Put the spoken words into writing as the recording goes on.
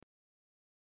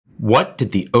What did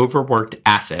the overworked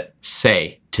asset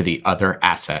say to the other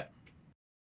asset?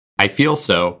 I feel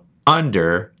so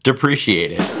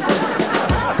under-depreciated.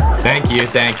 Thank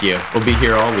you. We'll be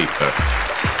here all week, folks.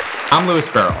 I'm Louis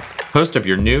Barrel, host of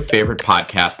your new favorite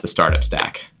podcast, The Startup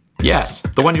Stack. Yes,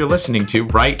 the one you're listening to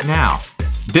right now.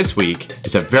 This week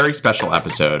is a very special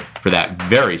episode for that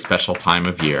very special time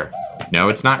of year. No,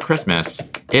 it's not Christmas.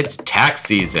 It's tax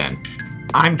season.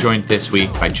 I'm joined this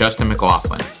week by Justin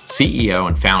McLoughlin, CEO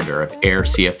and founder of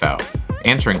airCFO,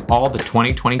 answering all the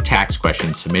 2020 tax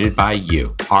questions submitted by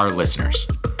you, our listeners,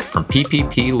 from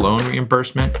PPP loan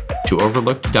reimbursement to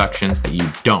overlooked deductions that you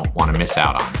don't want to miss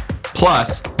out on.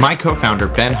 Plus, my co-founder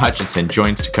Ben Hutchinson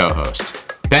joins to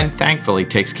co-host. Ben thankfully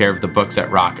takes care of the books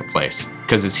at Rocket Place,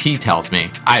 because as he tells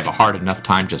me, I have a hard enough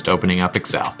time just opening up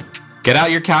Excel. Get out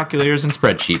your calculators and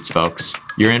spreadsheets, folks.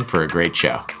 You're in for a great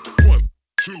show. 1,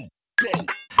 2, go.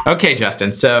 Okay,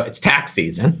 Justin, so it's tax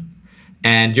season,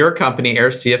 and your company,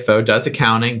 airCFO, does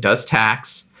accounting, does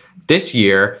tax. This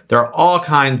year, there are all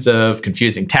kinds of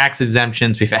confusing tax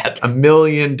exemptions. We've had a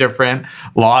million different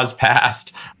laws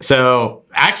passed. So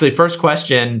actually, first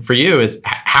question for you is,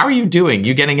 how are you doing?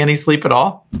 You getting any sleep at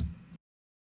all?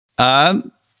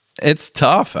 It's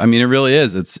tough. I mean, it really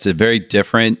is. It's a very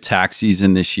different tax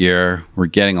season this year. We're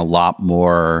getting a lot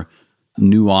more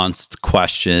nuanced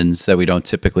questions that we don't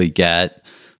typically get.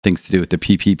 Things to do with the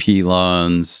PPP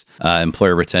loans,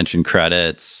 employer retention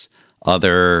credits,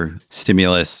 other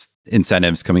stimulus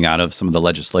incentives coming out of some of the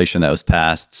legislation that was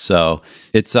passed. So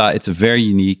it's a very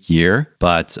unique year,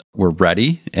 but we're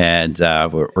ready and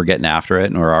we're getting after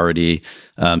it, and we're already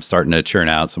starting to churn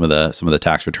out some of the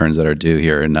tax returns that are due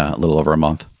here in a little over a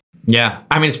month. Yeah.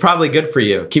 I mean, it's probably good for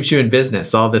you. It keeps you in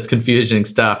business, all this confusing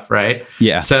stuff, right?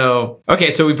 Yeah. So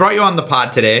we brought you on the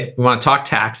pod today. We want to talk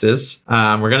taxes.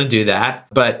 We're going to do that.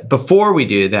 But before we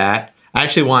do that, I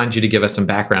actually wanted you to give us some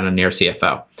background on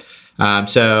airCFO.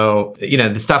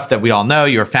 The stuff that we all know,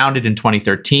 you were founded in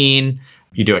 2013.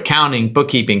 You do accounting,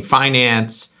 bookkeeping,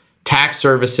 finance, tax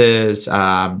services,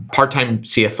 part-time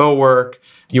CFO work.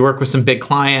 You work with some big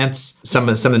clients. Some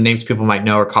of the names people might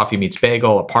know are Coffee Meets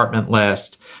Bagel, Apartment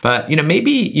List. But,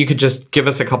 maybe you could just give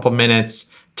us a couple minutes,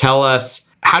 tell us,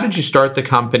 how did you start the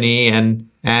company and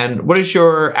what does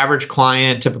your average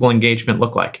client typical engagement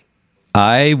look like?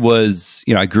 I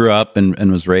grew up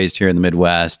and was raised here in the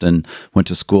Midwest and went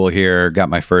to school here, got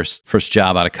my first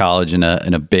job out of college in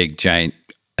a big, giant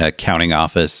accounting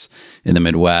office in the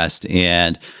Midwest.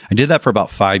 And I did that for about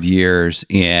 5 years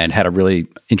and had a really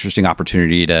interesting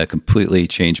opportunity to completely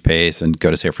change pace and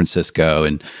go to San Francisco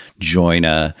and join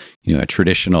a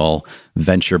traditional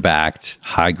venture-backed,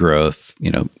 high-growth,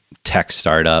 tech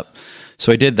startup.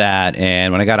 So I did that,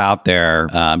 and when I got out there,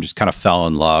 just kind of fell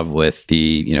in love with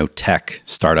the tech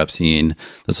startup scene.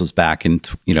 This was back in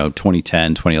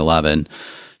 2010, 2011.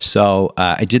 So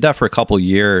I did that for a couple of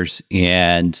years,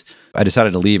 and I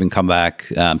decided to leave and come back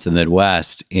to the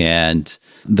Midwest. And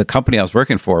the company I was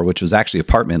working for, which was actually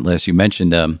Apartment List, you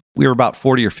mentioned we were about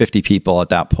 40 or 50 people at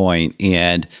that point.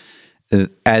 And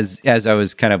as I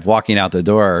was kind of walking out the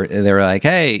door, they were like,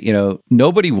 hey,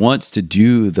 nobody wants to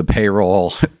do the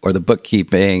payroll or the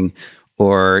bookkeeping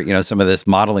or, some of this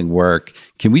modeling work.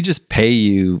 Can we just pay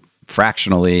you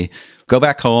fractionally? Go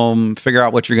back home, figure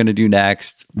out what you're going to do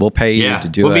next. We'll pay you to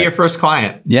do it. We'll be your first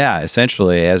client. Yeah,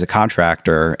 essentially as a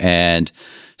contractor. And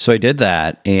so I did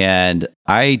that. And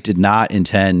I did not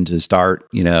intend to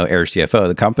start, airCFO,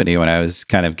 the company, when I was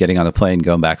kind of getting on the plane,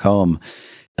 going back home.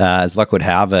 As luck would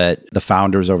have it, the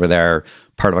founders over there,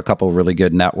 part of a couple of really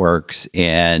good networks.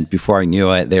 And before I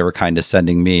knew it, they were kind of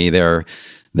sending me their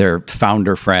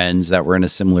founder friends that were in a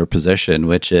similar position,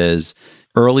 which is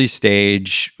early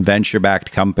stage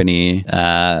venture-backed company,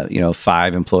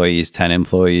 5 employees, 10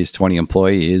 employees, 20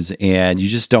 employees, and you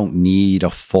just don't need a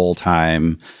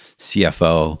full-time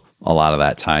CFO a lot of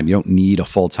that time. You don't need a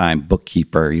full-time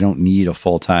bookkeeper. You don't need a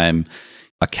full-time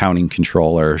accounting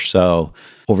controller. So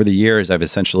over the years, I've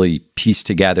essentially pieced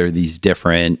together these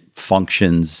different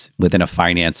functions within a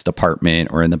finance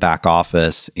department or in the back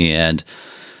office and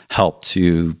helped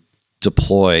to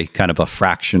deploy kind of a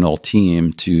fractional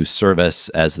team to service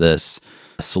as this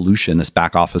solution, this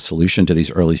back office solution to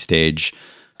these early stage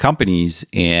companies.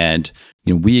 And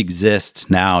we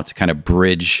exist now to kind of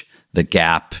bridge the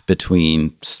gap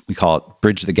between, we call it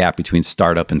bridge the gap between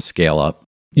startup and scale up.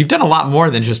 You've done a lot more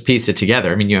than just piece it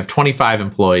together. I mean, you have 25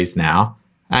 employees now.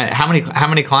 How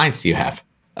many clients do you have?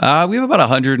 We have about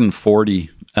 140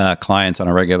 clients on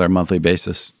a regular monthly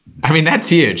basis. I mean, that's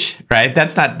huge, right?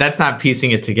 That's not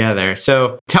piecing it together.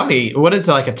 So tell me, what does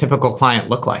like a typical client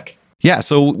look like? Yeah,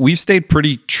 so we've stayed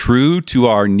pretty true to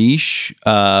our niche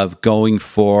of going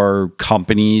for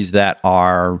companies that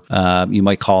are, you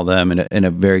might call them in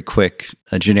a very quick,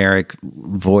 generic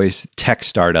voice, tech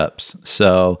startups.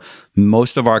 So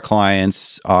most of our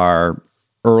clients are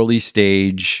early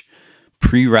stage,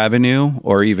 pre-revenue,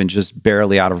 or even just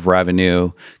barely out of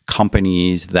revenue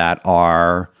companies that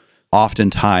are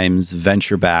oftentimes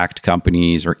venture-backed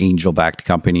companies or angel-backed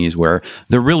companies where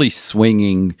they're really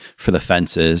swinging for the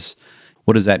fences.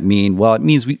 What does that mean? Well, it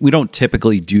means we don't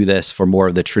typically do this for more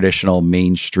of the traditional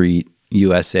Main Street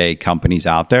USA companies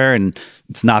out there. And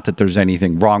it's not that there's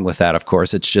anything wrong with that, of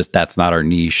course. It's just that's not our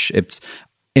niche. It's,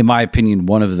 in my opinion,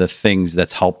 one of the things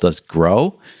that's helped us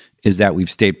grow is that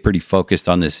we've stayed pretty focused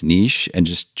on this niche and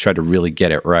just try to really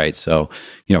get it right. So,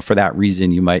 for that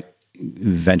reason, you might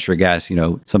venture guess,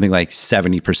 something like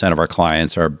 70% of our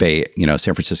clients are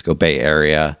San Francisco Bay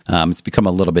Area. It's become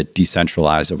a little bit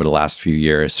decentralized over the last few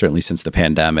years, certainly since the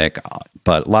pandemic.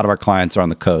 But a lot of our clients are on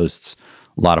the coasts.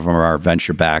 A lot of them are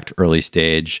venture backed, early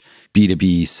stage.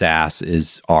 B2B SaaS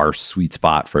is our sweet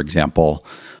spot, for example.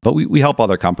 But we help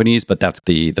other companies, but that's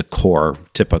the core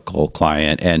typical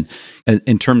client. And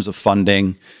in terms of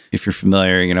funding, if you're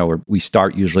familiar, we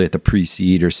start usually at the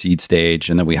pre-seed or seed stage,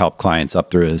 and then we help clients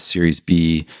up through a Series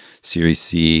B, Series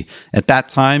C. At that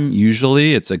time,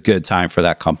 usually it's a good time for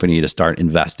that company to start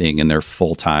investing in their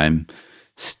full-time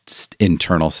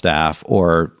internal staff,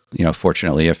 or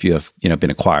fortunately, if you have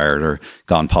been acquired or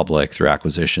gone public through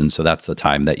acquisition. So that's the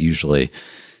time that usually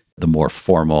the more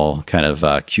formal kind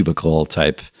of cubicle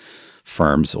type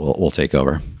firms will take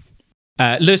over.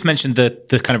 Lewis mentioned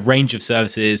the kind of range of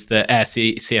services that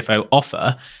airCFO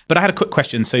offer, but I had a quick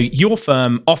question. So your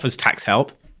firm offers tax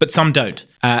help, but some don't.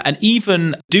 And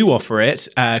even do offer it,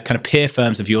 kind of peer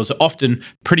firms of yours are often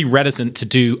pretty reticent to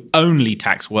do only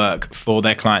tax work for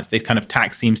their clients. They kind of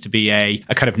tax seems to be a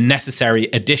kind of necessary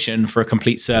addition for a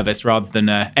complete service rather than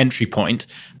an entry point.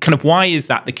 Kind of why is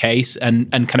that the case? And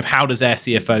kind of how does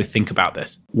airCFO think about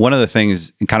this? One of the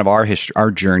things in kind of our history, our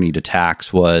journey to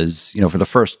tax was, for the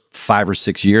first 5 or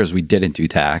 6 years, we didn't do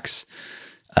tax.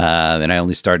 And I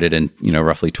only started in,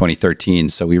 roughly 2013.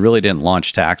 So we really didn't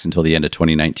launch tax until the end of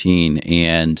 2019.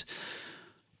 And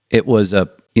it was a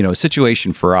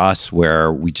situation for us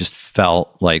where we just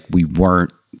felt like we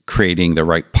weren't creating the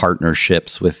right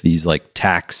partnerships with these like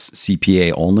tax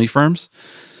CPA only firms.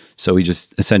 So we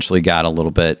just essentially got a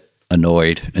little bit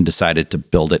annoyed and decided to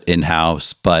build it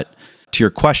in-house. But to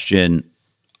your question,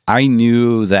 I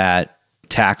knew that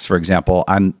tax, for example,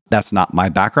 that's not my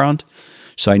background.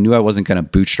 So I knew I wasn't going to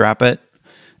bootstrap it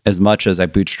as much as I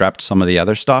bootstrapped some of the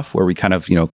other stuff where we kind of,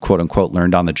 quote unquote,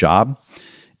 learned on the job.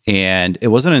 And it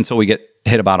wasn't until we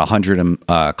hit about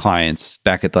 100 clients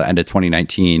back at the end of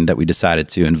 2019 that we decided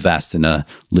to invest in a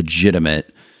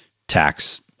legitimate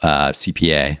tax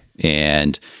CPA.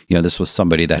 And, this was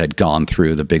somebody that had gone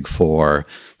through the Big Four.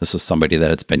 This was somebody that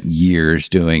had spent years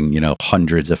doing,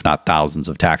 hundreds, if not thousands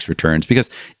of tax returns,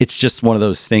 because it's just one of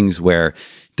those things where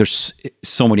there's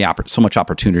so much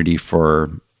opportunity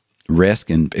for risk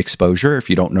and exposure if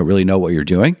you don't really know what you're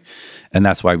doing. And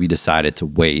that's why we decided to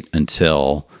wait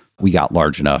until we got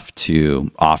large enough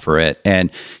to offer it.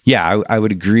 And yeah, I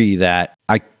would agree that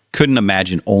I couldn't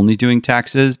imagine only doing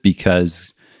taxes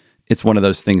because it's one of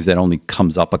those things that only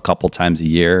comes up a couple times a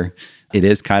year. It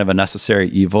is kind of a necessary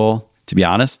evil, to be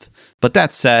honest. But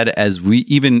that said, as we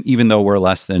even though we're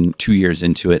less than 2 years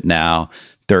into it now,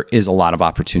 there is a lot of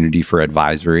opportunity for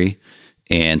advisory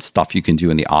and stuff you can do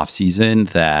in the off season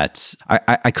that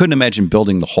I couldn't imagine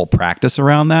building the whole practice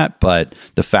around that. But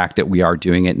the fact that we are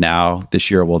doing it now,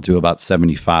 this year we'll do about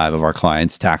 75 of our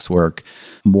clients' tax work.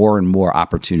 More and more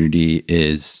opportunity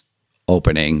is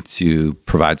opening to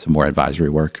provide some more advisory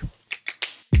work.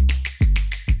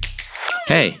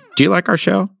 Hey, do you like our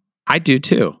show? I do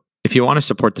too. If you want to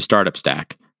support the Startup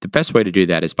Stack, the best way to do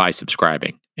that is by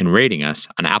subscribing and rating us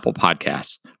on Apple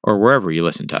Podcasts or wherever you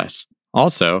listen to us.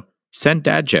 Also, send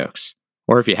dad jokes,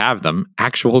 or if you have them,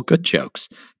 actual good jokes,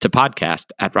 to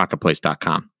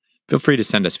podcast@rocketplace.com. Feel free to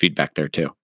send us feedback there too.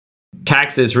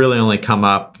 Taxes really only come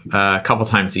up a couple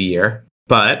times a year,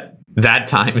 but that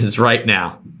time is right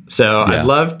now. So yeah. I'd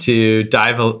love to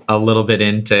dive a little bit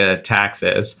into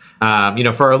taxes. For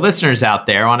our listeners out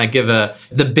there, I want to give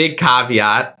the big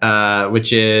caveat,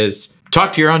 which is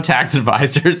talk to your own tax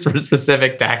advisors for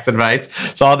specific tax advice.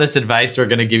 So all this advice we're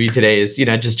going to give you today is,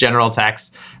 just general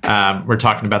tax. We're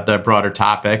talking about the broader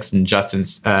topics, and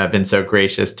Justin's been so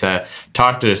gracious to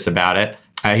talk to us about it.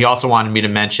 He also wanted me to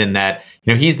mention that,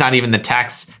 he's not even the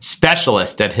tax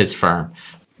specialist at his firm.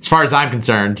 As far as I'm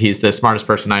concerned, he's the smartest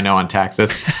person I know on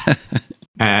taxes.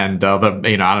 And I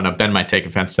don't know, Ben might take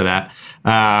offense to that.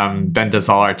 Ben does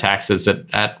all our taxes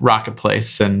at Rocket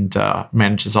Place and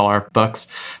manages all our books.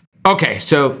 Okay,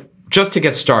 so just to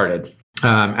get started,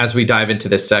 as we dive into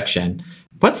this section,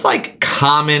 what's like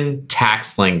common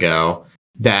tax lingo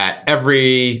that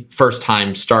every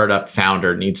first-time startup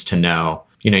founder needs to know?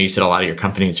 You said a lot of your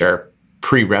companies are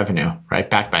pre-revenue, right?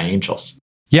 Backed by angels.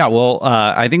 Yeah, well,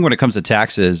 I think when it comes to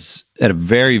taxes, at a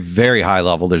very, very high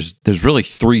level, there's really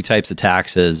three types of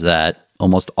taxes that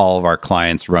almost all of our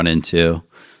clients run into.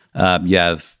 You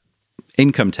have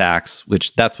income tax,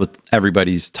 which that's what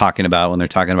everybody's talking about when they're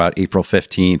talking about April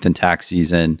 15th and tax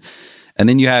season. And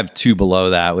then you have two below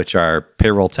that, which are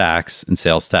payroll tax and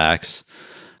sales tax.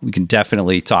 We can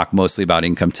definitely talk mostly about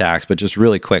income tax, but just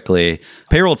really quickly,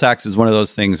 payroll tax is one of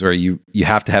those things where you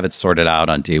have to have it sorted out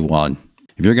on day one.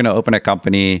 If you're going to open a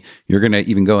company, you're going to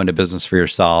even go into business for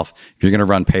yourself, if you're going to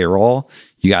run payroll,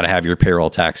 you got to have your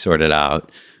payroll tax sorted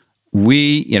out.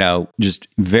 We, just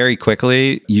very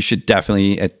quickly, you should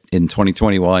definitely in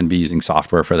 2021 be using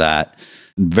software for that.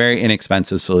 Very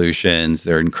inexpensive solutions.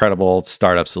 They're incredible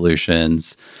startup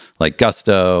solutions like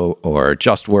Gusto or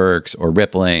JustWorks or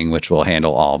Rippling, which will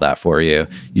handle all that for you.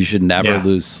 You should never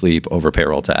lose sleep over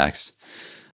payroll tax.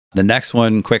 The next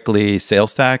one, quickly,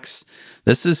 sales tax.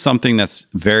 This is something that's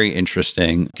very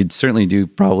interesting. You could certainly do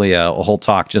probably a whole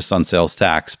talk just on sales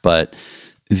tax, but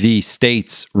the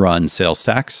states run sales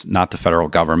tax, not the federal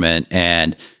government.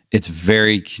 And it's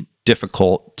very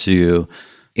difficult to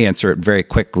answer it very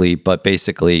quickly. But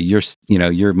basically,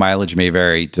 your mileage may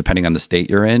vary depending on the state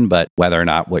you're in, but whether or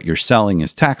not what you're selling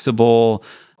is taxable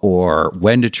or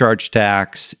when to charge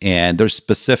tax. And there's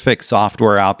specific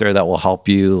software out there that will help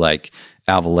you, like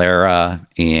Avalara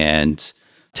and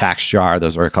TaxJar.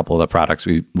 Those are a couple of the products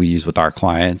we use with our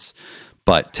clients.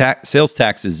 But sales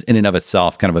tax is in and of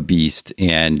itself kind of a beast,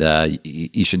 and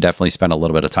you should definitely spend a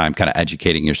little bit of time kind of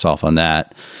educating yourself on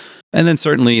that. And then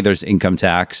certainly there's income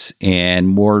tax and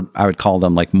more, I would call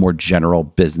them like more general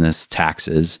business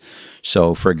taxes.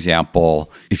 So for example,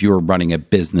 if you were running a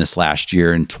business last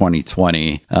year in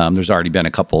 2020, there's already been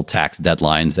a couple tax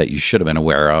deadlines that you should have been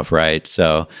aware of, right?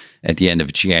 So at the end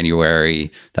of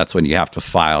January, that's when you have to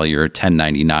file your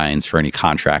 1099s for any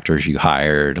contractors you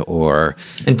hired or...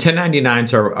 And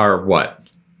 1099s are what?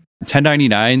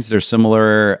 1099s, they're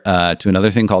similar to another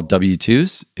thing called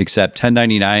W-2s, except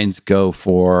 1099s go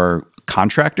for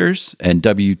contractors and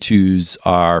W-2s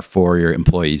are for your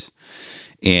employees.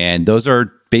 And those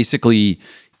are basically,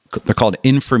 they're called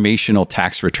informational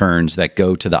tax returns that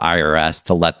go to the IRS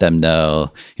to let them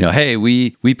know, hey,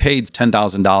 we paid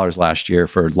 $10,000 last year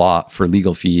for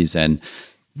legal fees, and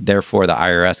therefore the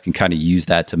IRS can kind of use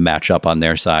that to match up on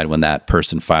their side when that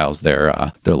person files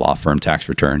their law firm tax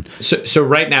return. So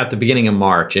right now at the beginning of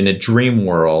March, in a dream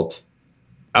world,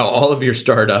 all of your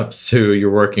startups who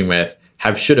you're working with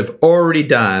should have already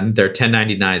done their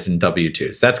 1099s and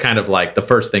W-2s. That's kind of like the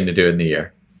first thing to do in the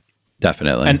year.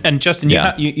 Definitely. And Justin,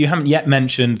 you haven't yet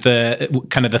mentioned the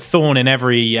kind of the thorn in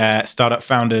every startup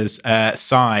founder's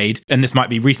side, and this might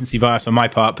be recency bias on my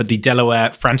part, but the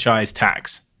Delaware franchise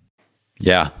tax.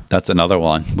 Yeah, that's another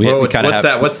one.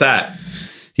 What's that?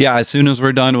 Yeah, as soon as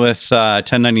we're done with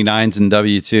 1099s and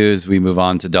W-2s, we move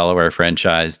on to Delaware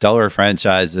franchise. Delaware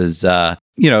franchise is, it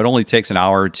only takes an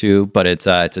hour or two, but it's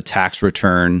a tax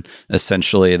return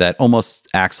essentially that almost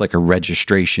acts like a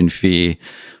registration fee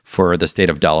for the state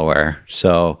of Delaware.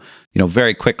 So,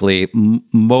 very quickly,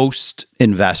 most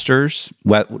investors,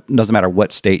 doesn't matter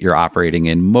what state you're operating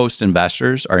in, most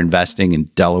investors are investing in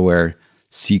Delaware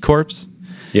C Corps.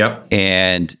 Yep.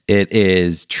 And it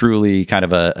is truly kind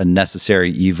of a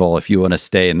necessary evil. If you want to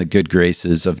stay in the good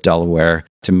graces of Delaware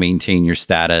to maintain your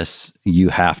status, you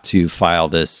have to file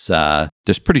this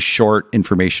pretty short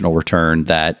informational return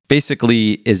that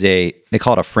basically is they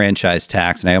call it a franchise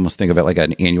tax. And I almost think of it like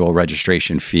an annual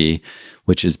registration fee,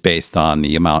 which is based on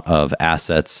the amount of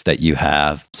assets that you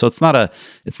have. So it's not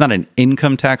an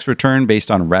income tax return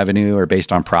based on revenue or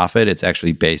based on profit. It's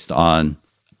actually based on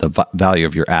the value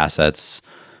of your assets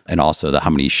and also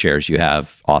how many shares you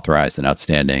have authorized and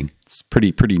outstanding. It's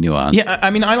pretty nuanced. Yeah,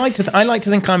 I mean, I like to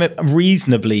think I'm a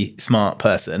reasonably smart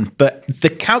person, but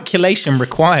the calculation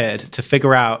required to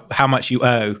figure out how much you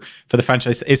owe for the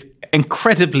franchise is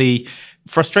incredibly,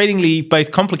 frustratingly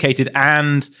both complicated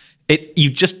and you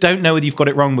just don't know whether you've got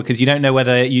it wrong because you don't know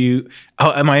whether am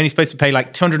I only supposed to pay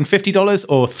like $250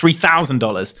 or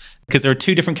 $3,000? Because there are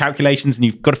two different calculations and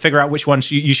you've got to figure out which ones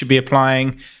you should be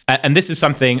applying. And this is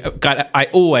something I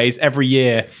always, every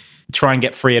year, try and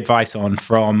get free advice on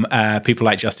from people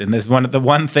like Justin. There's one of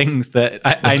the things that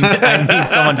I need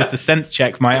someone just to sense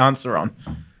check my answer on.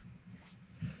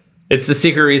 It's the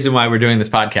secret reason why we're doing this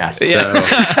podcast. Yeah.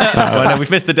 Well, no, we've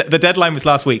missed the deadline was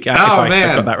last week. Man.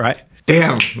 I got that right.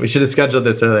 Damn, we should have scheduled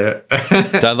this earlier.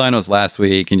 Deadline was last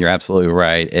week, and you're absolutely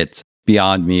right. It's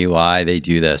beyond me why they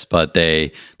do this, but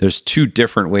there's two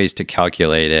different ways to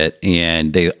calculate it,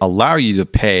 and they allow you to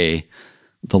pay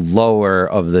the lower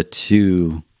of the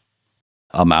two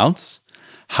amounts.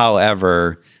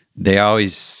 However, they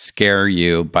always scare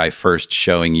you by first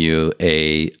showing you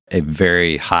a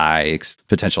very high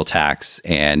potential tax.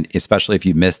 And especially if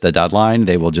you miss the deadline,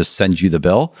 they will just send you the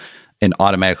bill and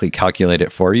automatically calculate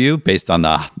it for you based on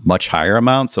the much higher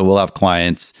amount. So we'll have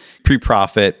clients,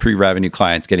 pre-profit, pre-revenue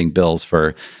clients getting bills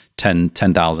for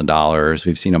 $10,000.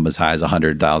 We've seen them as high as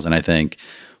 $100,000, I think,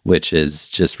 which is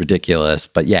just ridiculous.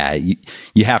 But yeah,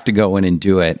 you have to go in and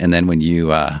do it. And then when you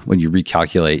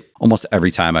recalculate, almost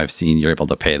every time I've seen, you're able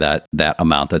to pay that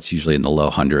amount. That's usually in the low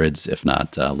hundreds, if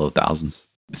not low thousands.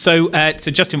 So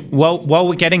Justin, while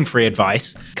we're getting free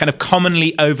advice, kind of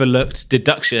commonly overlooked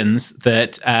deductions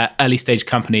that early stage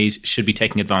companies should be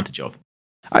taking advantage of.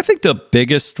 I think the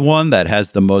biggest one that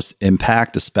has the most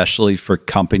impact, especially for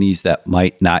companies that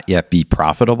might not yet be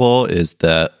profitable, is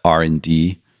the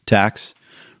R&D tax,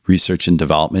 research and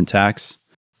development tax.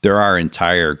 There are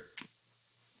entire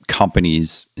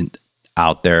companies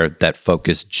out there that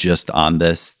focus just on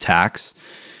this tax.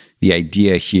 The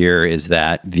idea here is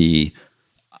that the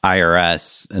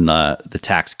IRS and the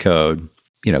tax code,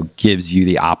 gives you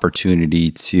the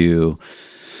opportunity to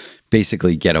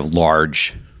basically get a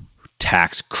large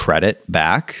tax credit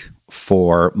back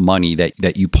for money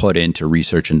that you put into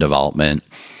research and development.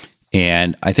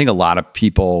 And I think a lot of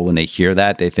people, when they hear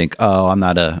that, they think, "Oh, I'm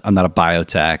not a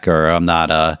biotech, or I'm not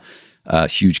a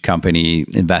huge company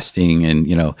investing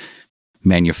in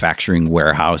manufacturing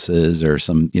warehouses, or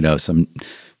some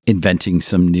inventing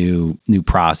some new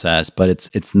process." But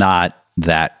it's not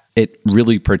that. It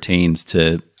really pertains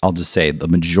to, I'll just say, the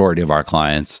majority of our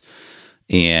clients,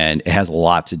 and it has a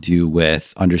lot to do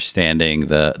with understanding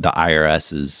the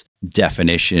IRS's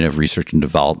definition of research and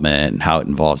development and how it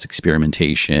involves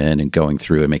experimentation and going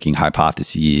through and making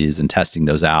hypotheses and testing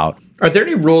those out. Are there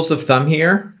any rules of thumb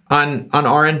here on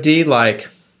R&D? Like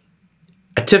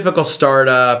a typical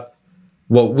startup,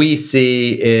 what we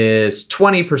see is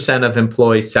 20% of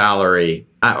employee salary,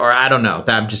 or I don't know,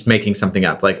 I'm just making something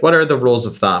up. Like, what are the rules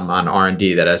of thumb on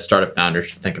R&D that a startup founder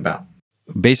should think about?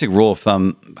 Basic rule of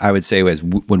thumb, I would say, is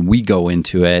when we go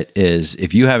into it, is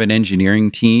if you have an engineering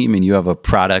team and you have a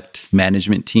product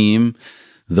management team,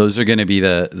 those are going to be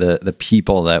the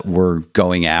people that we're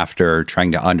going after,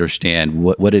 trying to understand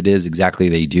what it is exactly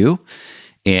they do.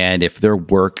 And if their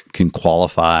work can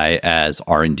qualify as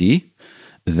R&D,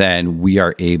 then we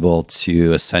are able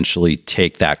to essentially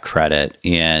take that credit.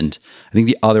 And I think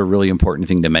the other really important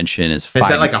thing to mention is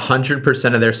that like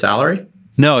 100% of their salary?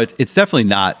 No, it's definitely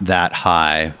not that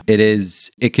high.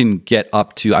 It can get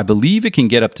up to, I believe it can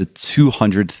get up to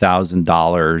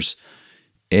 $200,000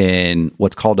 in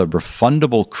what's called a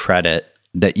refundable credit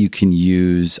that you can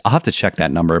use. I'll have to check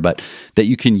that number, but that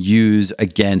you can use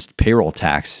against payroll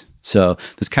tax. So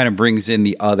this kind of brings in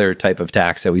the other type of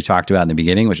tax that we talked about in the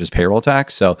beginning, which is payroll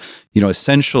tax. So,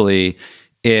 essentially,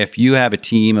 if you have a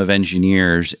team of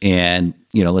engineers and,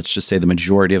 let's just say the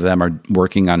majority of them are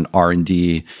working on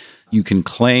R&D, you can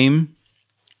claim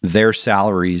their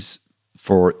salaries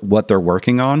for what they're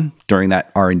working on during that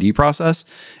R&D process,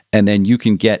 and then you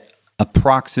can get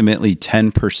approximately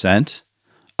 10%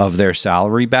 of their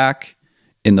salary back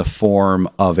in the form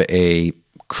of a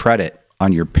credit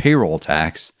on your payroll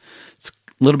tax.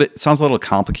 Sounds a little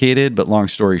complicated, but long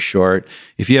story short,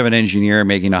 if you have an engineer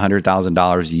making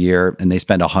 $100,000 a year and they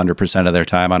spend 100% of their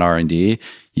time on R&D,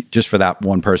 just for that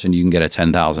one person, you can get a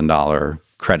 $10,000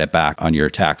 credit back on your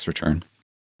tax return.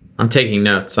 I'm taking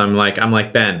notes. I'm like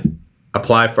Ben,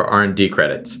 apply for R&D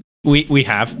credits. We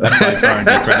have applied for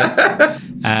R&D credits,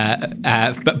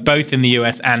 but both in the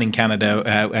US and in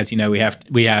Canada. As you know, we have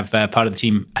part of the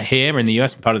team here in the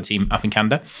US and part of the team up in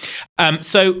Canada.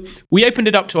 So we opened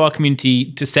it up to our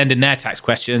community to send in their tax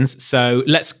questions. So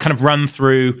let's kind of run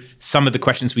through some of the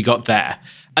questions we got there.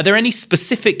 Are there any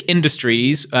specific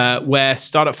industries where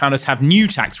startup founders have new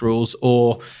tax rules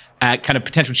or kind of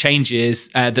potential changes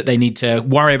that they need to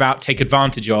worry about, take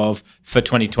advantage of for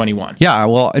 2021? Yeah,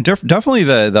 well, definitely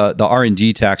the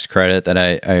R&D tax credit that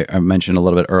I mentioned a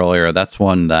little bit earlier. That's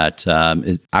one that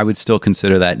I would still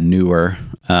consider that newer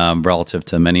relative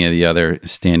to many of the other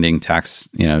standing tax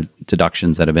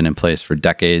deductions that have been in place for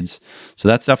decades. So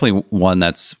that's definitely one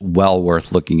that's well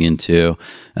worth looking into.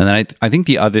 And then I think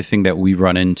the other thing that we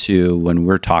run into when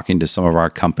we're talking to some of our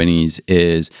companies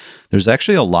is there's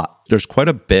actually there's quite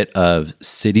a bit of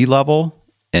city level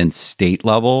and state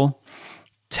level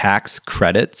tax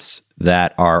credits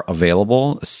that are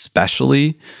available,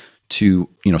 especially to,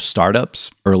 startups,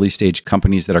 early stage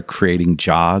companies that are creating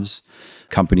jobs,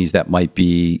 companies that might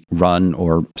be run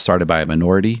or started by a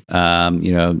minority.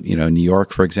 New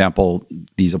York, for example,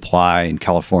 these apply. In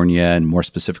California, and more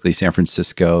specifically San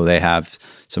Francisco, they have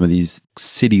some of these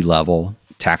city level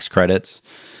tax credits.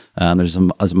 There's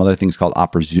some other things called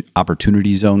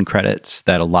opportunity zone credits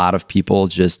that a lot of people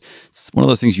it's one of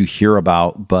those things you hear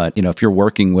about. But, if you're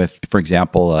working with, for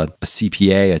example, a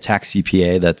CPA, a tax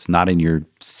CPA that's not in your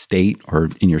state or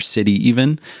in your city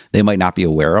even, they might not be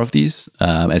aware of these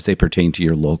as they pertain to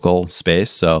your local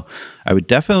space. So I would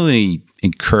definitely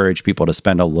encourage people to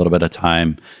spend a little bit of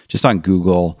time just on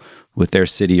Google with their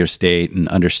city or state and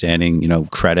understanding,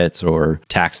 credits or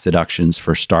tax deductions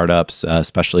for startups,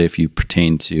 especially if you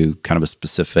pertain to kind of a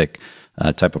specific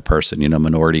type of person,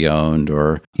 minority owned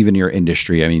or even your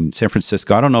industry. I mean, San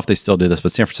Francisco, I don't know if they still do this,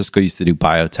 but San Francisco used to do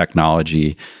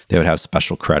biotechnology. They would have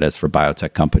special credits for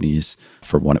biotech companies,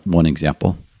 for one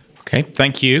example. Okay,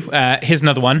 thank you. Here's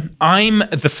another one. I'm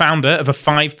the founder of a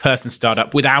 5-person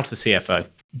startup without a CFO.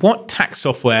 What tax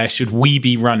software should we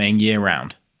be running year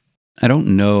round? I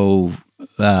don't know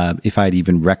if I'd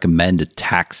even recommend a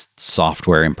tax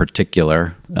software in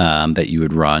particular that you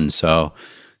would run. So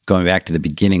going back to the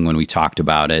beginning when we talked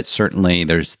about it, certainly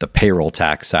there's the payroll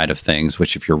tax side of things,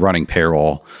 which if you're running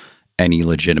payroll, any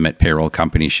legitimate payroll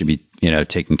company should be,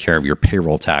 taking care of your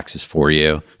payroll taxes for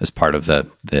you as part of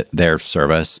their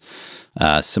service.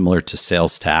 Similar to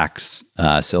sales tax.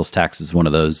 Sales tax is one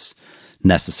of those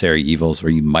necessary evils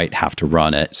where you might have to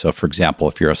run it. So for example,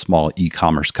 if you're a small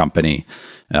e-commerce company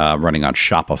running on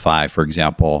Shopify, for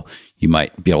example, you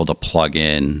might be able to plug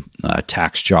in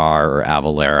TaxJar or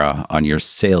Avalara on your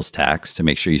sales tax to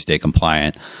make sure you stay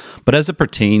compliant. But as it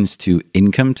pertains to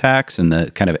income tax and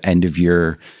the kind of end of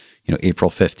year,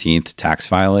 April 15th tax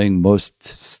filing,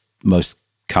 most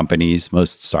companies,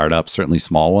 most startups, certainly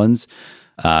small ones,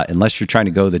 unless you're trying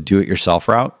to go the do-it-yourself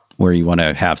route where you want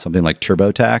to have something like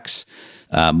TurboTax,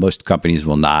 most companies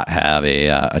will not have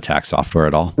a tax software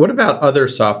at all. What about other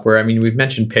software? I mean, we've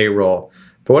mentioned payroll,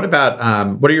 but what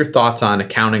about, what are your thoughts on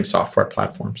accounting software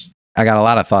platforms? I got a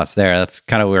lot of thoughts there. That's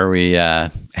kind of where we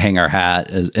hang our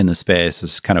hat in the space,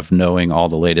 is kind of knowing all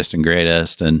the latest and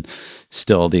greatest and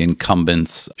still the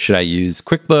incumbents. Should I use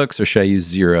QuickBooks or should I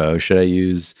use Xero? Should I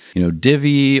use,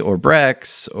 Divvy or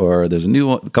Brex? Or there's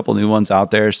a couple new ones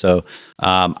out there. So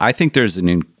I think there's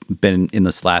been in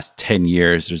this last 10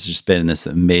 years, there's just been this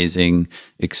amazing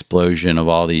explosion of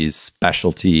all these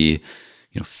specialty,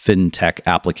 fintech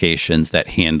applications that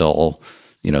handle,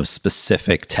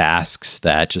 specific tasks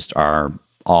that just are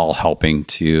all helping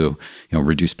to,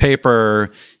 reduce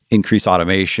paper, increase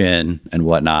automation and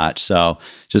whatnot. So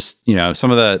just,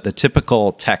 some of the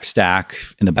typical tech stack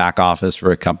in the back office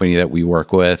for a company that we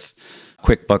work with,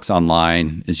 QuickBooks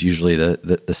Online is usually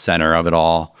the center of it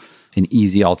all. An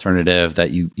easy alternative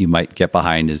that you might get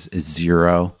behind is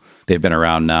Xero. They've been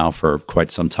around now for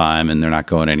quite some time and they're not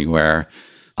going anywhere.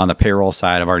 On the payroll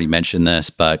side, I've already mentioned this,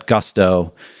 but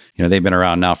Gusto, they've been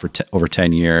around now for over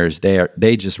 10 years.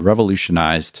 They just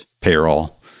revolutionized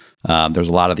payroll. There's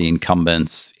a lot of the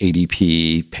incumbents,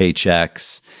 ADP,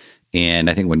 Paychex, and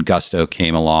I think when Gusto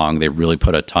came along, they really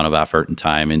put a ton of effort and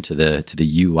time into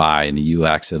the UI and the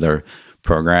UX of their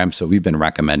program. So we've been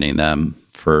recommending them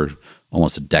for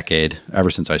almost a decade, ever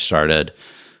since I started.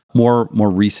 More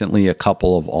recently, a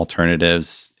couple of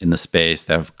alternatives in the space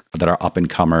that are up and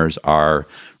comers are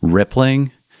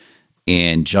Rippling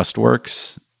and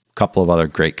JustWorks, a couple of other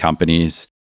great companies.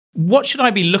 What should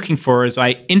I be looking for as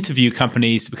I interview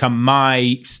companies to become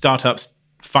my startup's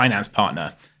finance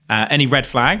partner? Any red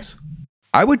flags?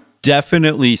 I would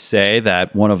definitely say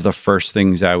that one of the first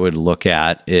things I would look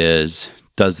at is,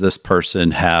 does this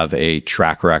person have a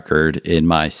track record in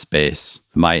my space,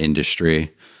 my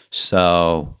industry?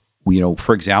 So,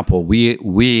 for example,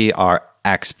 we are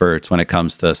experts when it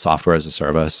comes to software as a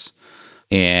service.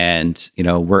 And,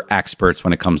 we're experts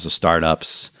when it comes to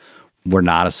startups. We're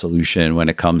not a solution when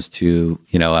it comes to,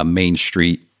 a Main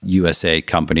Street USA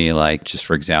company, like just,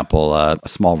 for example, a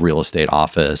small real estate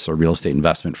office or real estate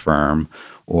investment firm,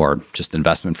 or just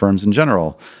investment firms in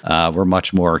general. We're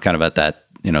much more kind of at that,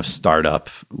 startup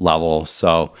level.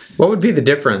 So what would be the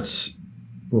difference?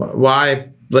 Why,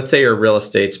 let's say you're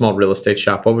a small real estate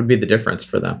shop, what would be the difference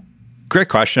for them? Great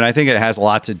question. I think it has a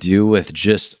lot to do with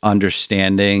just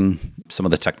understanding some of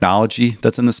the technology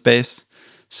that's in the space.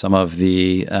 Some of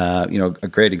the, a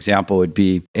great example would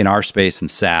be in our space in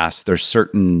SaaS, there's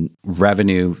certain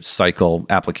revenue cycle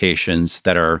applications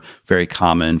that are very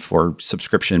common for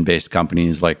subscription-based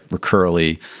companies like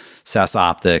Recurly, SaaS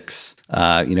optics,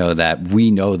 that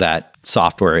we know that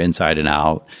software inside and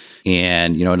out.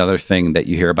 And, another thing that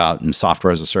you hear about in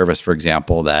software as a service, for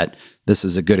example, that this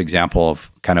is a good example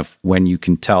of kind of when you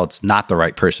can tell it's not the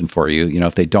right person for you,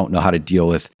 if they don't know how to deal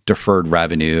with deferred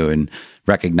revenue and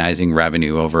recognizing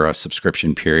revenue over a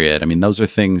subscription period. I mean, those are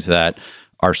things that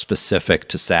are specific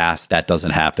to SaaS. That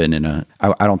doesn't happen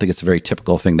I don't think it's a very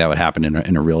typical thing that would happen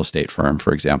in a real estate firm,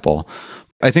 for example.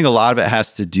 I think a lot of it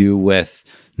has to do with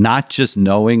not just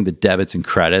knowing the debits and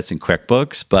credits in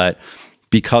QuickBooks, but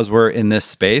because we're in this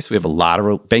space, we have a lot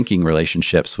of banking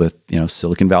relationships with,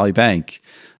 Silicon Valley Bank.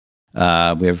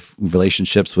 We have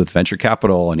relationships with venture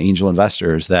capital and angel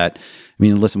investors that,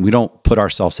 listen, we don't put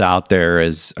ourselves out there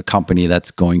as a company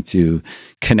that's going to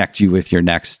connect you with your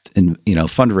next,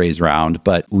 fundraise round,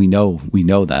 but we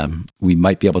know them. We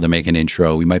might be able to make an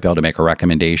intro. We might be able to make a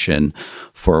recommendation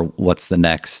for what's the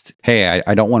next. Hey,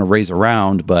 I don't want to raise a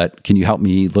round, but can you help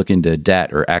me look into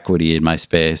debt or equity in my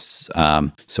space?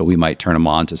 So we might turn them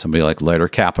on to somebody like Lighter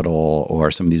Capital or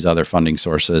some of these other funding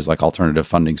sources, like alternative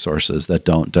funding sources that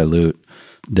don't dilute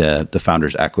the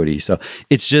founder's equity. So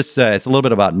it's just it's a little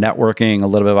bit about networking, a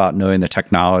little bit about knowing the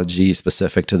technology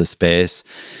specific to the space,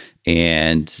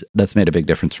 and that's made a big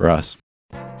difference for us.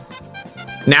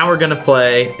 Now we're going to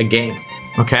play a game,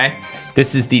 okay?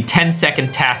 This is the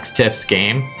 10-second tax tips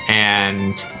game,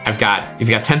 and you've got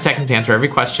 10 seconds to answer every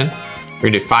question. We're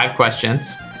going to do 5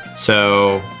 questions.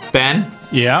 So, Ben?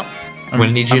 Yeah. I'm going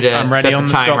to need you to I'm ready set on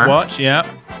the the timer. stopwatch,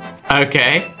 yeah.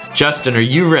 Okay. Justin, are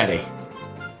you ready?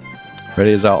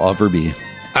 Ready as I'll ever be.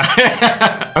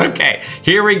 Okay,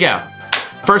 here we go.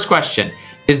 First question.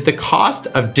 Is the cost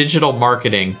of digital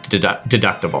marketing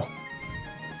deductible?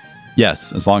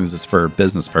 Yes, as long as it's for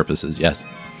business purposes, yes.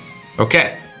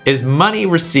 Okay. Is money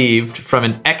received from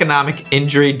an economic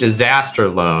injury disaster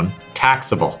loan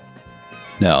taxable?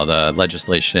 No, the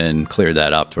legislation cleared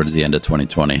that up towards the end of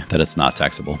 2020, that it's not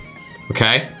taxable.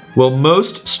 Okay. Will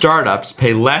most startups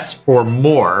pay less or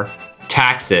more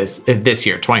taxes this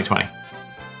year, 2020?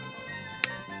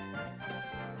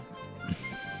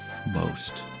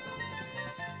 Most.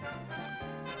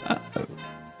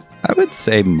 I would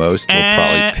say most will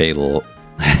probably pay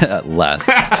less.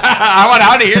 I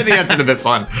want to hear the answer to this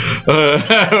one.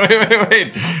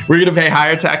 Wait. We're going to pay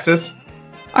higher taxes?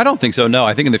 I don't think so. No,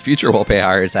 I think in the future we'll pay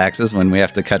higher taxes when we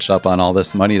have to catch up on all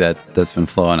this money that's been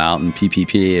flowing out in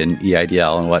PPP and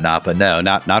EIDL and whatnot. But no,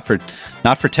 not for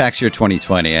tax year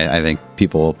 2020. I think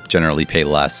people generally pay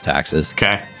less taxes.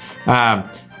 Okay.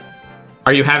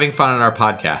 Are you having fun on our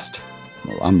podcast?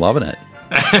 Well, I'm loving it.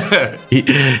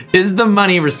 Is the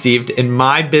money received in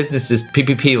my business's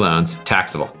PPP loans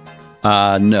taxable?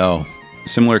 No.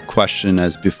 Similar question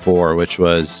as before, which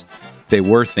was they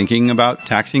were thinking about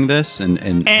taxing this and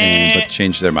but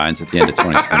changed their minds at the end of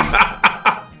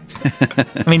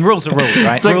 2020. Rules are rules,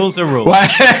 right? Like, rules are rules.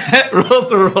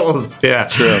 Rules are rules. Yeah.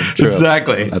 True.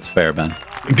 Exactly. That's fair, Ben.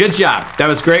 Good job. That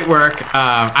was great work.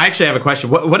 I actually have a question.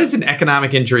 What is an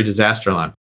economic injury disaster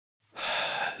loan?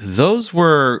 Those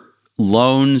were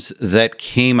loans that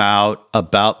came out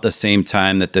about the same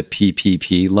time that the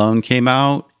PPP loan came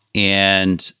out.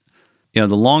 And, the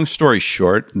long story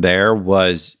short there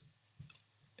was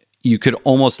you could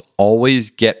almost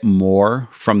always get more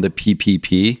from the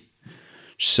PPP.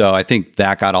 So I think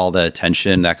that got all the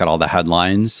attention, that got all the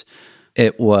headlines.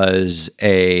 It was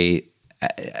give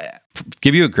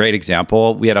you a great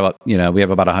example. We have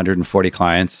about 140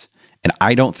 clients, and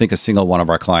I don't think a single one of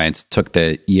our clients took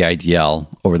the EIDL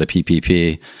over the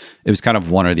PPP. It was kind of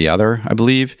one or the other, I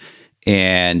believe.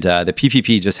 And the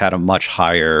PPP just had a much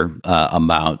higher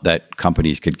amount that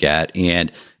companies could get.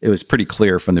 And it was pretty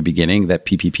clear from the beginning that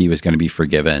PPP was going to be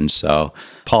forgiven. So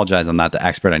apologize, I'm not the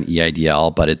expert on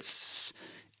EIDL, but it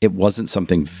wasn't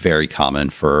something very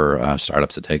common for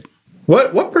startups to take.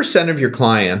 What percent of your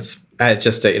clients, as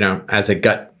a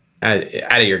gut, out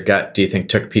of your gut, do you think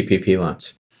took PPP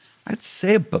loans? I'd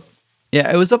say, it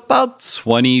was about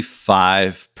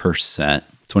 25%.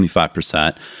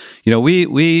 25%.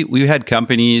 We had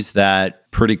companies that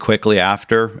pretty quickly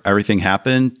after everything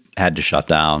happened had to shut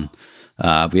down.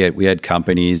 We had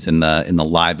companies in the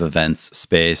live events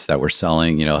space that were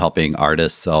selling, helping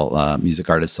artists sell music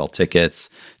artists sell tickets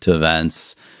to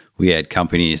events. We had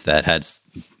companies that had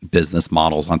business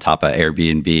models on top of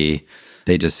Airbnb.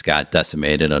 They just got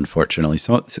decimated, unfortunately.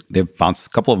 So a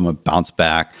couple of them have bounced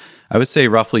back. I would say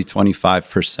roughly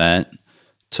 25%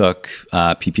 took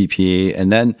PPP.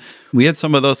 And then we had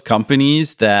some of those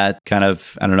companies that kind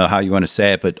of, I don't know how you want to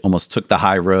say it, but almost took the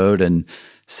high road and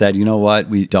said, you know what,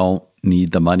 we don't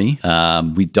need the money.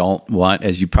 We don't want,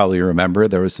 as you probably remember,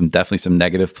 there was definitely some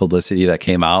negative publicity that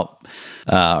came out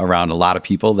around a lot of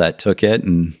people that took it,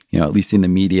 and at least in the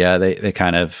media, they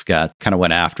kind of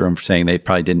went after them for saying they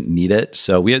probably didn't need it.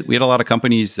 So we had a lot of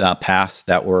companies pass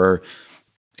that were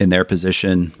in their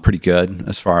position pretty good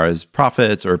as far as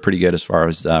profits, or pretty good as far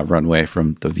as runway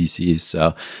from the VCs.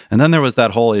 So, and then there was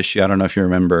that whole issue. I don't know if you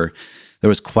remember. There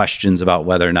was questions about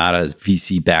whether or not a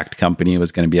VC-backed company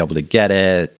was going to be able to get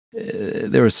it.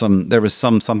 There was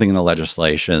something in the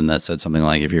legislation that said something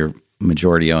like, if you're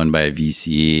majority owned by a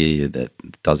VC that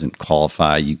doesn't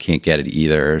qualify, you can't get it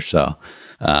either. So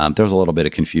there was a little bit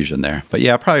of confusion there. But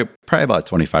yeah, probably about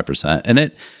 25%.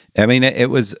 And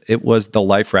it was the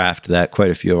life raft that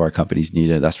quite a few of our companies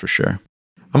needed. That's for sure.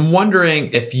 I'm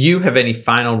wondering if you have any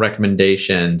final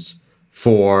recommendations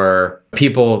for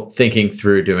people thinking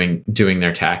through doing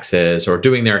their taxes or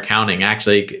doing their accounting.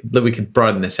 Actually, we could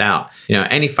broaden this out.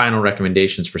 Any final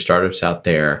recommendations for startups out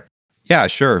there? Yeah,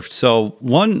 sure. So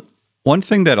one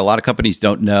thing that a lot of companies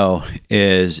don't know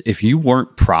is, if you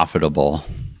weren't profitable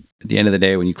at the end of the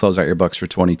day, when you close out your books for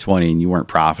 2020 and you weren't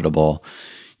profitable,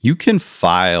 you can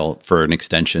file for an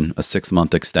extension, a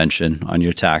 6-month extension on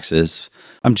your taxes.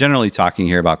 I'm generally talking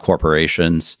here about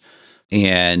corporations.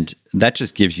 And that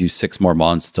just gives you 6 more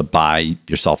months to buy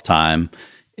yourself time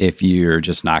if you're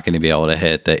just not going to be able to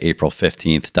hit the April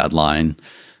 15th deadline.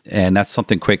 And that's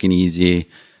something quick and easy.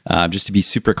 Just to be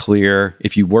super clear,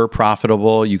 if you were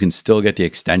profitable, you can still get the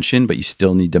extension, but you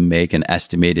still need to make an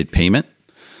estimated payment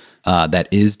that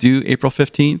is due April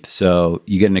 15th. So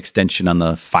you get an extension on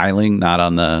the filing, not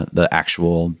on the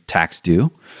actual tax due.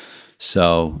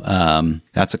 So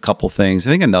that's a couple things. I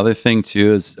think another thing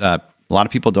too is a lot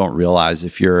of people don't realize,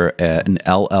 if you're an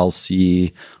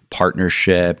LLC,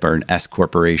 partnership, or an S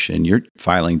corporation, your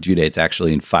filing due date's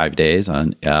actually in 5 days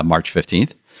on March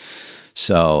 15th.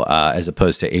 So as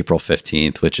opposed to April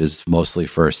 15th, which is mostly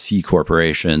for C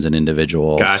corporations and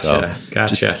individuals. Gotcha.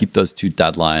 Just keep those two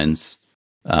deadlines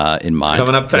in mind. It's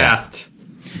coming up fast.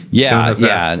 Yeah.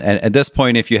 And at this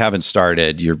point, if you haven't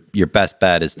started, your best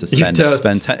bet is to spend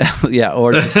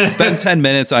 10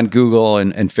 minutes on Google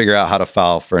and figure out how to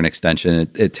file for an extension.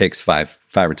 It takes five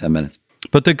or 10 minutes.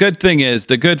 But the good thing is,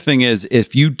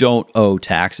 if you don't owe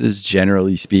taxes,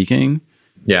 generally speaking,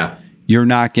 you're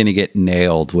not going to get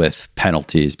nailed with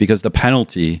penalties, because the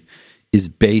penalty is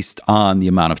based on the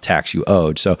amount of tax you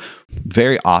owed. So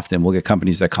very often we'll get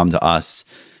companies that come to us,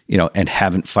 and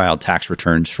haven't filed tax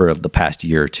returns for the past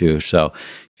year or two. So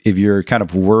if you're kind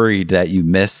of worried that you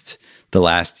missed the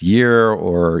last year,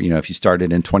 or, if you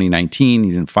started in 2019,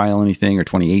 you didn't file anything, or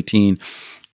 2018,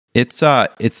 it's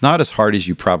not as hard as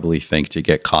you probably think to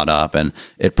get caught up, and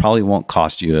it probably won't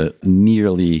cost you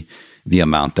nearly the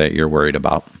amount that you're worried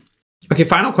about. Okay,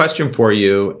 final question for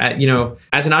you.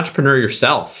 As an entrepreneur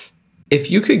yourself, if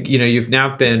you could, you've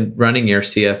now been running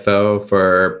airCFO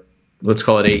for, let's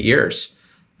call it 8 years.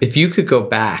 If you could go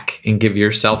back and give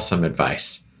yourself some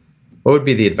advice, what would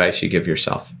be the advice you give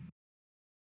yourself?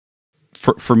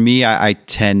 For me, I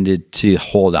tended to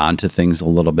hold on to things a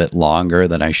little bit longer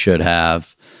than I should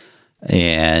have.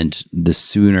 And the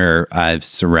sooner I've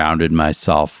surrounded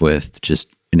myself with just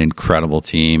an incredible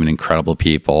team and incredible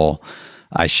people,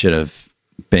 I should have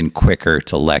been quicker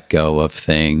to let go of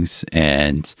things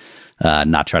and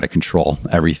not try to control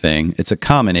everything. It's a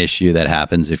common issue that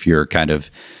happens if you're kind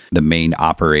of the main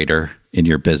operator in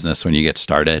your business when you get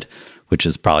started, which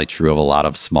is probably true of a lot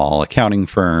of small accounting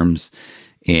firms.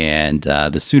 And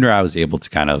the sooner I was able to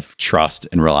kind of trust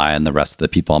and rely on the rest of the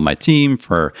people on my team,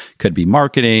 could be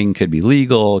marketing, could be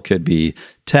legal, could be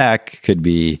tech, could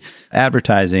be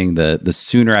advertising, the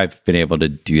sooner I've been able to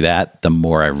do that, the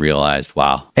more I realized,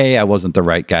 wow, A, I wasn't the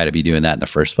right guy to be doing that in the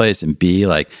first place. And B,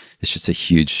 it's just a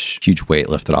huge weight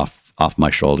lifted off my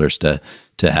shoulders to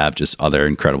have just other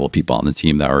incredible people on the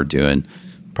team that were doing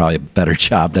probably a better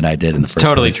job than I did in the first place.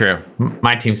 Totally true.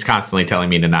 My team's constantly telling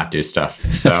me to not do stuff.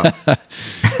 So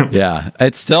yeah,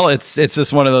 it's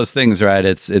just one of those things, right?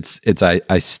 I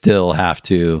still have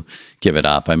to give it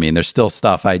up. I mean, there's still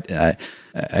stuff I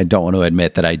don't want to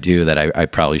admit that I do that I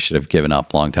probably should have given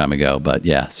up a long time ago. But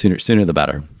yeah, sooner the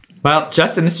better. Well,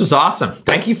 Justin, this was awesome.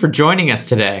 Thank you for joining us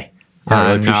today. I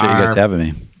really appreciate you guys having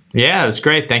me. Yeah, it was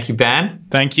great. Thank you, Ben.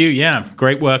 Thank you. Yeah,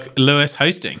 great work, Lewis,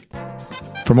 hosting.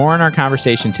 For more on our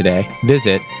conversation today,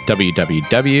 visit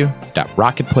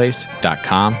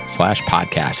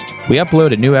www.rocketplace.com/podcast. We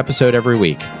upload a new episode every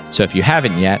week, so if you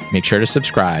haven't yet, make sure to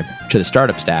subscribe to the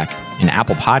Startup Stack in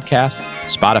Apple Podcasts,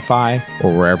 Spotify,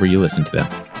 or wherever you listen to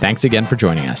them. Thanks again for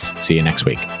joining us. See you next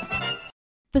week.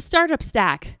 The Startup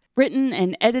Stack, written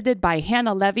and edited by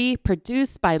Hannah Levy,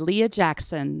 produced by Leah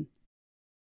Jackson.